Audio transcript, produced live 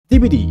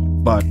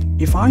DBD, but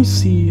if I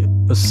see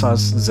a such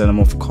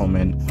xenomorph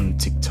comment on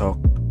TikTok,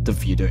 the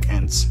video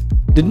ends.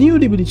 The new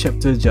DBD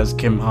chapter just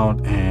came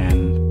out,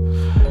 and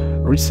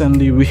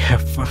recently we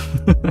have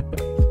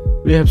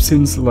we have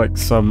seen like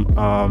some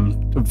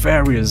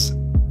various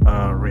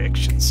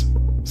reactions.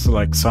 So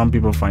like some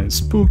people find it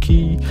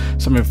spooky,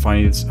 some people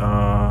find it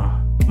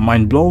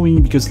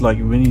mind-blowing, because like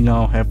we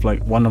now have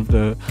like one of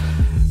the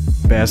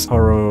best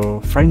horror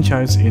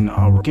franchise in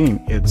our game.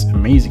 It's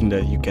amazing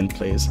that you can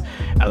play as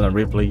Alan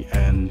Ripley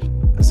and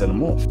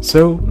xenomorph.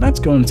 So let's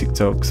go on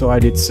TikTok. So I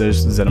did search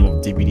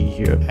xenomorph DBD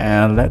here,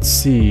 and let's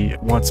see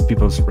what's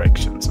people's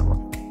reactions are.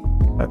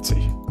 Let's see.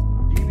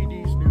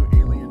 DBD's new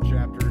Alien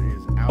chapter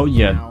is out. Oh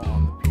yeah,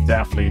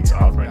 definitely it's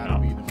out right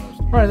now.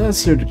 Alright,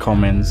 let's hear the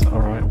comments.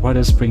 Alright, what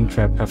does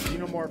Springtrap have?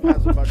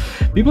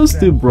 People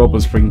still bro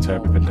about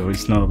Springtrap, even though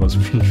it's not about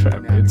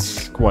Springtrap.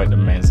 It's quite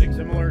amazing.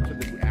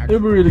 It'll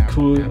be really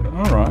cool.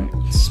 Alright,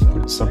 it's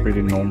some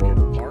pretty normal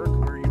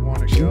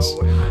actions.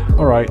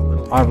 Alright,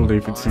 I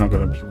believe it's not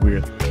gonna be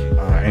weird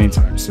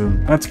anytime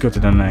soon. Let's go to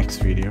the next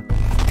video.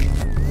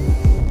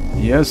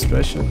 Yes,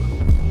 special.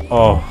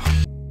 Oh,